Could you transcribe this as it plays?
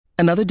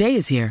Another day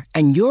is here,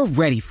 and you're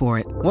ready for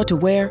it. What to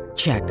wear?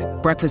 Check.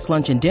 Breakfast,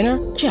 lunch, and dinner?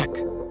 Check.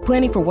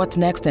 Planning for what's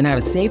next and how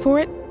to save for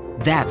it?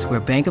 That's where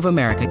Bank of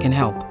America can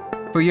help.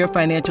 For your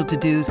financial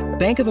to-dos,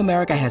 Bank of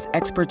America has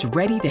experts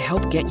ready to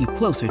help get you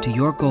closer to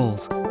your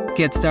goals.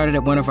 Get started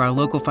at one of our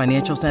local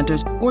financial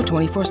centers or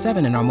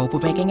 24/7 in our mobile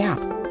banking app.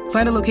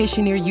 Find a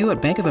location near you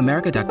at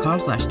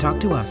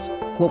bankofamerica.com/talktous.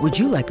 What would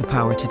you like the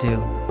power to do?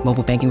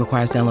 Mobile banking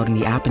requires downloading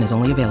the app and is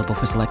only available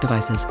for select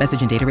devices.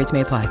 Message and data rates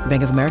may apply.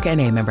 Bank of America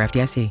N.A., member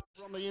FDIC.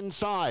 On the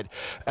inside,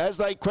 as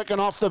they quicken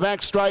off the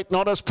back straight,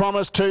 not as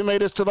promised, 2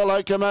 metres to the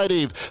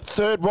Locomotive.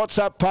 Third, What's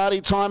Up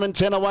Party Time, and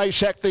 10 away,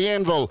 Shack the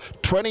Anvil.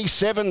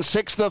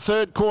 27-6 the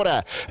third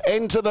quarter.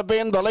 Into the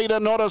bend, the leader,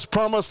 not as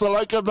promised. The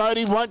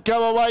Locomotive won't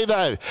go away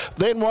though.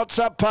 Then What's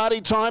Up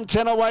Party Time,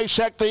 10 away,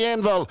 Shack the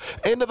Anvil.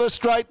 Into the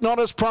straight, not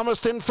as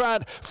promised in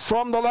front.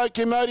 From the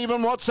Locomotive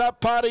and What's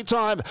Up Party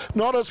Time,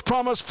 not as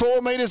promised,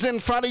 4 metres in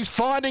front. He's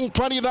finding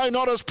plenty though,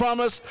 not as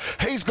promised.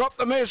 He's got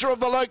the measure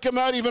of the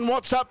Locomotive and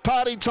What's Up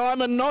Party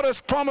Time, and not as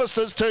promised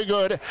is too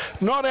good.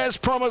 Not as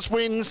promised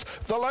wins.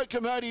 The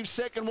Locomotive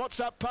second. What's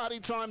Up Party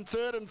Time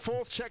third, and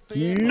fourth, Check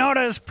the Anvil. Not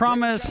as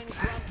promised.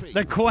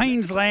 The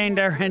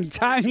Queenslander and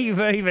Tony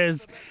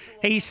Vivers.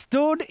 He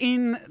stood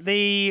in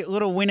the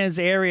little winners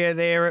area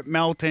there at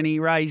Melton. He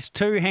raised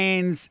two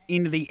hands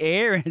into the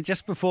air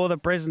just before the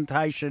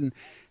presentation,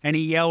 and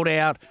he yelled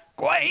out,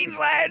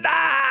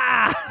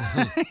 "Queenslander!"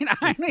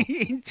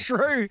 in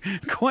true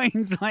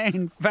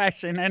Queensland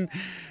fashion. And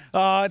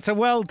it's a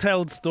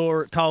well-told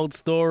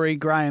story.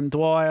 Graham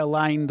Dwyer,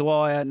 Lane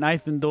Dwyer,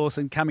 Nathan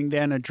Dawson coming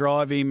down to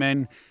drive him,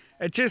 and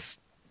it just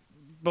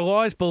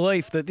belies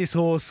belief that this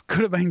horse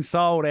could have been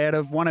sold out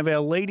of one of our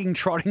leading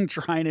trotting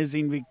trainers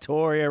in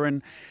Victoria.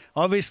 And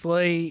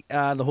obviously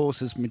the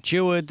horse has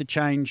matured, the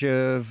change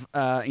of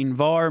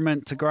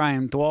environment to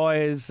Graham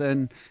Dwyer's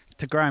and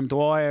to Graham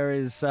Dwyer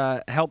has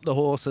helped the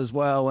horse as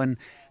well. And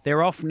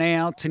they're off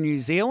now to New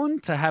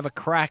Zealand to have a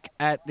crack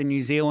at the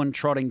New Zealand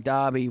Trotting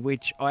Derby,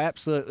 which I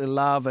absolutely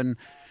love. And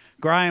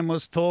Graham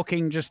was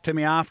talking just to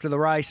me after the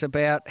race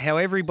about how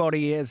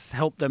everybody has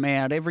helped them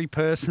out. Every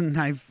person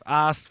they've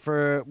asked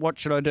for, what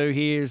should I do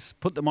here, is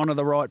put them onto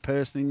the right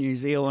person in New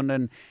Zealand.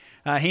 And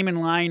him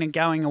and Lane are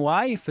going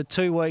away for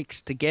 2 weeks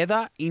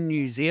together in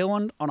New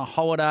Zealand on a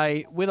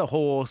holiday with a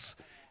horse.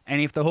 And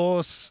if the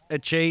horse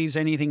achieves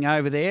anything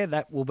over there,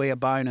 that will be a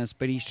bonus.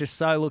 But he's just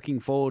so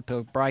looking forward to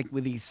a break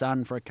with his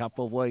son for a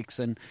couple of weeks.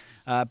 And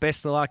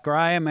best of luck,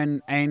 Graham,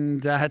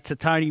 and to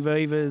Tony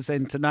Vivers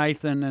and to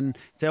Nathan and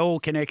to all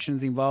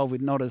connections involved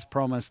with Not As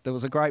Promised. There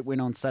was a great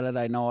win on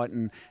Saturday night,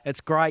 and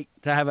it's great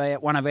to have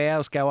one of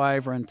ours go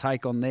over and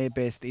take on their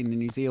best in the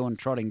New Zealand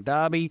Trotting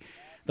Derby.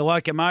 The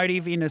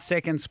Locomotive in the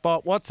second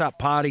spot. What's Up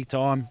Party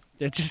Time?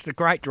 It's just a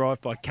great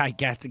drive by Kate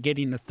Gath to get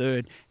in the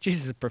third.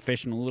 She's a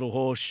professional little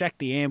horse. Shack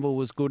the Anvil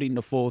was good in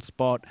the fourth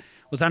spot.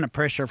 Was under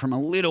pressure from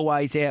a little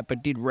ways out,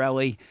 but did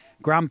rally.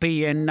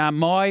 Grumpy and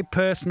My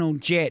Personal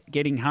Jet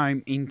getting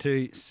home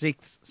into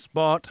sixth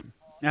spot.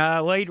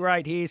 Lead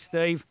rate here,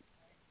 Steve,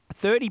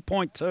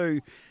 30.2,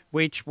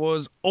 which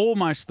was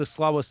almost the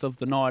slowest of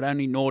the night.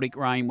 Only Nordic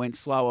Rain went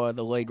slower,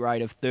 the lead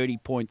rate of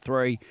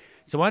 30.3.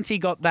 So once he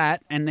got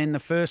that, and then the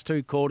first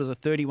two quarters of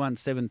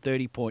 31.7,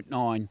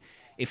 30.9,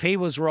 if he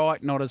was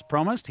right, Not As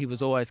Promised, he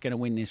was always going to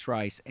win this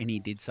race, and he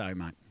did so,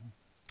 mate.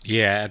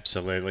 Yeah,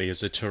 absolutely. It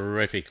was a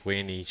terrific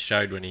win. He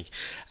showed when he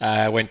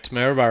went to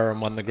Maryborough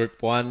and won the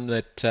Group 1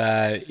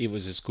 that he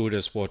was as good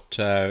as what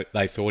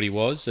they thought he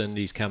was, and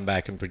he's come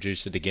back and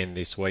produced it again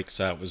this week,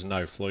 so it was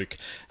no fluke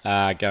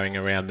going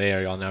around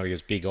there. I know he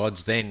was big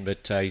odds then,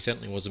 but he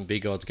certainly wasn't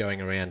big odds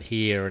going around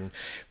here, and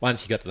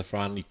once he got to the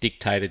front, he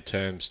dictated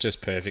terms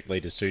just perfectly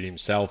to suit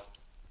himself.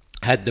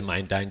 Had the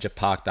Main Danger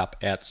parked up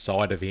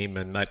outside of him,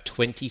 and that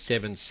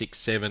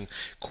 27.67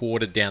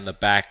 quarter down the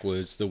back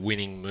was the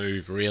winning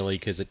move, really,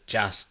 because it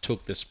just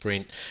took the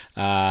sprint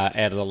out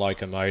of the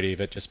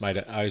Locomotive. It just made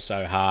it oh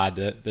so hard.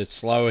 The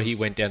slower he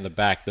went down the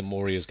back, the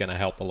more he was going to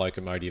help the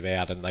Locomotive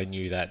out, and they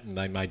knew that, and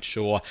they made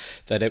sure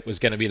that it was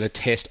going to be the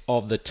test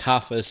of the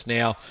toughest.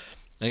 Now,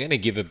 I'm going to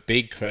give a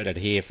big credit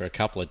here for a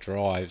couple of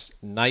drives.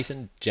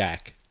 Nathan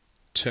Jack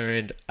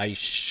turned a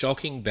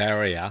shocking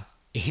barrier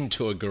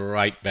into a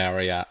great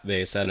barrier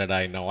there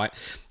Saturday night.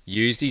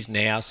 Used his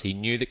nous. He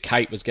knew that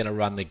Kate was going to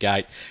run the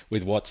gate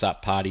with What's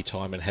Up Party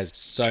Time and has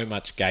so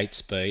much gate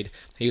speed.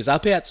 He was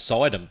up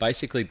outside him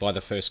basically by the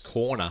first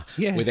corner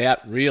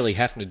without really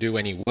having to do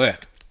any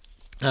work.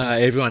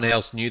 Everyone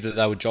else knew that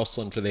they were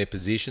jostling for their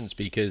positions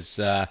because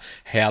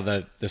how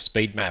the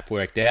speed map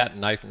worked out.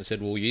 And Nathan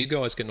said, well, you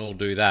guys can all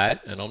do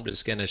that, and I'm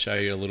just going to show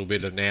you a little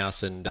bit of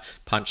nous, and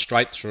punch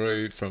straight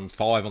through from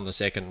 5 on the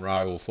second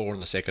row or 4 on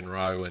the second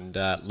row and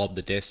lobbed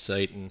the death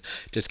seat and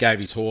just gave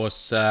his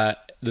horse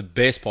the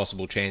best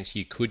possible chance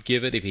you could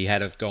give it. If he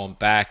had have gone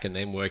back and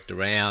then worked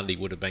around, he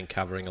would have been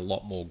covering a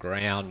lot more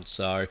ground.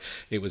 So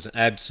it was an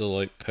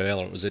absolute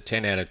pearler. It was a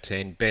 10 out of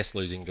 10, best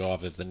losing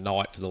drive of the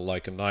night for the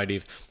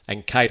Locomotive.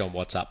 And Kate on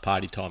What's Up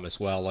Party Time as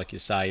well. Like you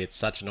say, it's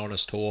such an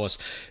honest horse.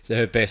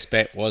 Her best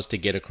bet was to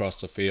get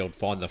across the field,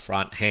 find the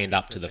front, hand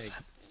up to the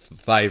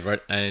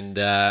favourite, and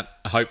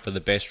hope for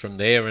the best from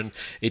there. And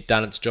it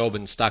done its job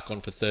and stuck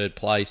on for third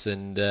place.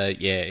 And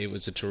it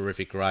was a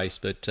terrific race.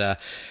 But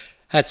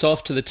hats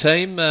off to the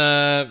team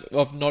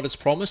of Not As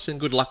Promised, and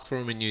good luck for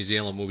them in New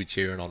Zealand. We'll be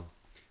cheering on.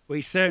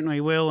 We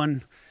certainly will,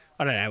 and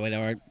I don't know whether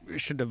I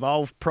should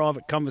evolve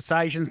private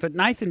conversations, but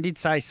Nathan did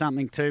say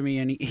something to me,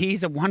 and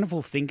he's a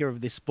wonderful thinker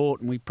of this sport,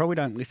 and we probably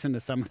don't listen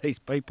to some of these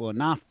people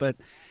enough, but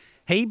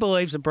he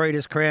believes the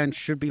Breeders' Crown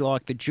should be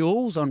like the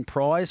jewels on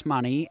prize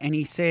money, and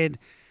he said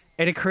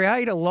it'd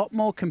create a lot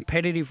more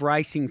competitive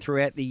racing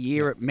throughout the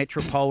year at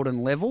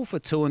metropolitan level for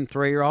 2- and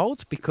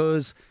 3-year-olds,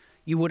 because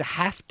you would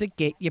have to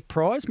get your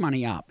prize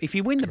money up. If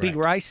you win the big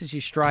races, you're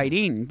straight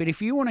in, but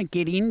if you want to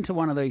get into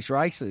one of these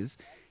races,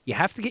 you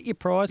have to get your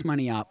prize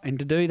money up, and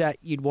to do that,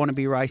 you'd want to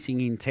be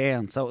racing in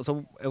town. So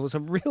it was a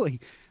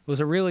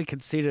really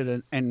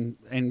considered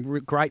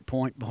and great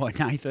point by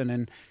Nathan.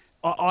 And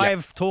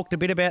I've talked a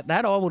bit about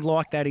that. I would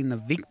like that in the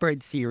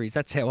Vicbred series.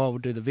 That's how I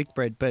would do the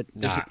Vicbred. But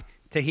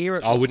to hear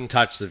it, I wouldn't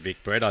touch the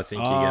Vicbred. I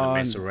think you're going to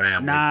mess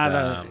around.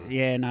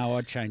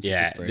 I'd change.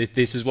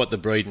 This is what the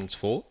breeding's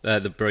for.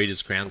 The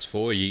Breeders' Crown's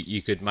for.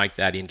 You could make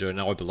that into, and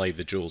I believe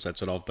the jewels.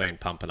 That's what I've been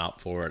pumping up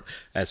for it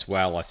as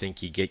well. I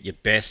think you get your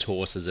best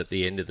horses at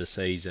the end of the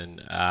season,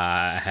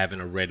 having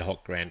a red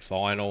hot grand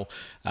final.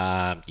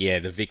 The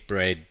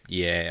Vicbred.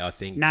 I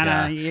think.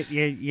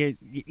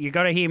 You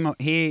got to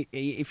hear.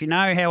 If you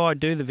know how I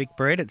do the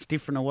Vicbred, it's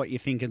different to what you're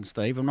thinking,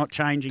 Steve. I'm not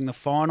changing the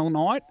final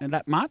night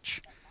that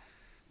much.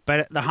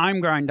 But the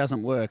homegrown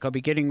doesn't work. I'll be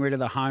getting rid of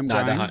the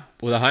homegrown.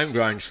 The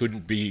homegrown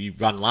shouldn't be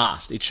run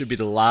last. It should be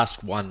the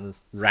last one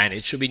ran.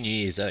 It should be New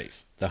Year's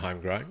Eve, the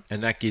homegrown.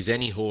 And that gives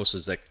any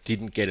horses that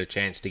didn't get a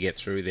chance to get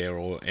through there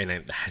and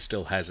it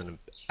still has an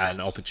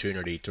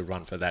opportunity to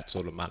run for that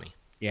sort of money.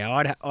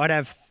 Yeah, I'd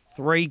have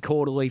 3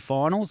 quarterly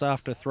finals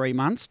after 3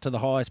 months to the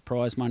highest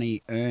prize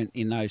money earned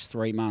in those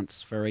 3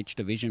 months for each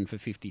division for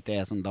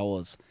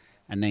 $50,000.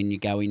 And then you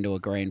go into a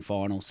grand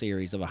final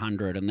series of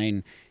 100. And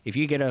then if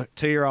you get a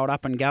 2-year-old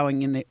up and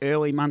going in the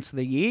early months of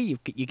the year,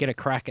 you get a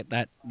crack at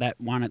that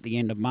one at the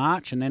end of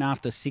March. And then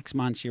after 6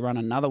 months, you run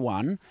another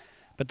one.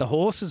 But the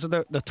horses,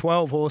 the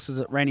 12 horses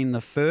that ran in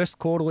the first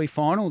quarterly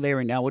final, they're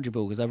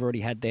ineligible because they've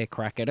already had their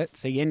crack at it.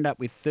 So you end up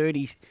with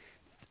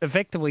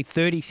effectively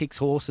 36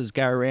 horses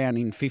go around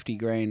in 50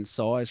 grand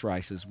size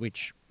races,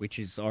 which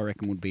is, I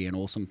reckon, would be an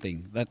awesome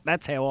thing.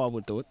 That's how I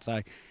would do it.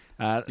 So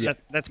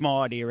that's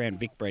my idea around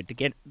Vicbred, to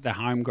get the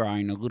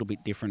homegrown a little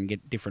bit different,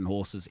 get different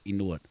horses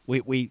into it.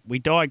 We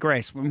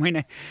digress.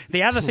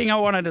 The other thing I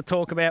wanted to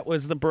talk about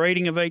was the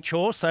breeding of each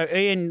horse. So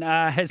Ian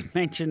has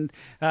mentioned,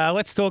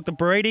 let's talk the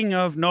breeding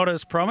of Not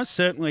As Promised,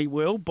 certainly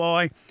will,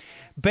 by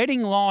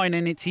Betting Line,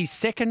 and it's his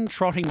second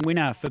trotting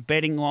winner for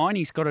Betting Line.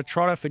 He's got a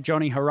trotter for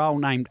Johnny Harrell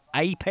named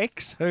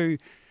Apex, who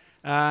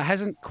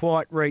hasn't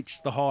quite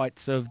reached the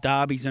heights of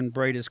Derbies and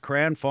Breeders'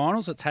 Crown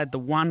finals. It's had the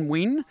one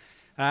win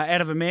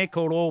out of a mare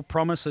called All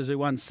Promises, who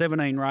won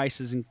 17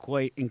 races,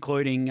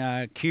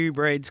 including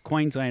Q-Breds,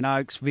 Queensland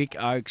Oaks, Vic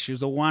Oaks. She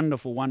was a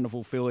wonderful,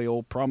 wonderful filly,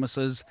 All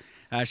Promises.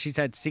 She's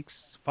had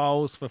 6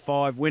 foals for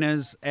 5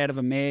 winners out of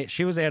a mare.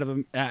 She was out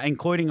of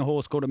including a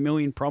horse called A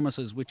Million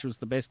Promises, which was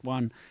the best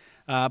one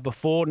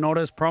before Not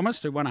As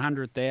Promised, who won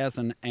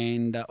 100,000,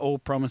 and All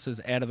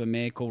Promises out of a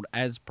mare called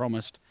As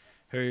Promised,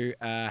 who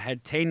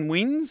had 10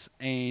 wins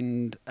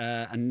and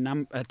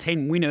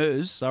 10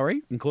 winners,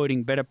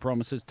 including Better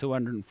Promises,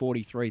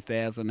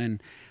 243,000.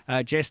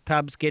 And Jess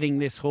Tubbs getting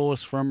this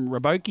horse from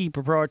Raboki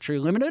Proprietary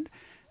Limited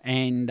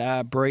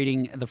and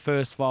breeding the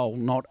first foal,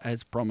 Not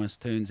As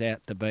Promised, turns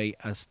out to be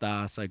a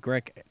star. So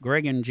Greg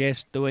and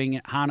Jess doing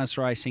harness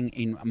racing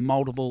in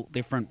multiple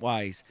different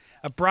ways.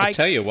 A break. I'll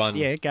tell you one.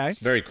 Yeah, go.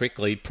 Very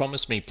quickly.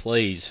 Promise Me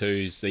Please,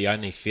 who's the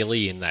only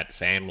filly in that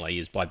family,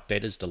 is by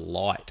Better's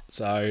Delight.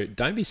 So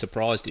don't be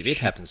surprised if it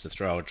happens to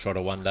throw a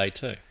trotter one day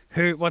too.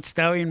 What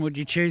stallion would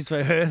you choose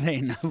for her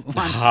then?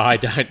 I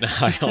don't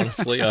know,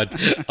 honestly. I'm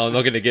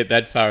not going to get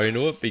that far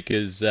into it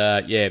because,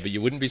 but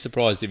you wouldn't be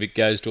surprised if it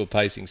goes to a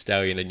pacing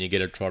stallion and you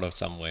get a trotter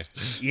somewhere.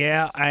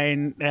 Yeah,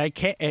 and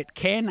it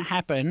can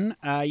happen.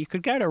 You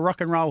could go to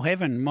Rock and Roll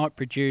Heaven, might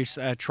produce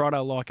a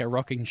trotter like a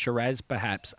Rocking Shiraz, perhaps.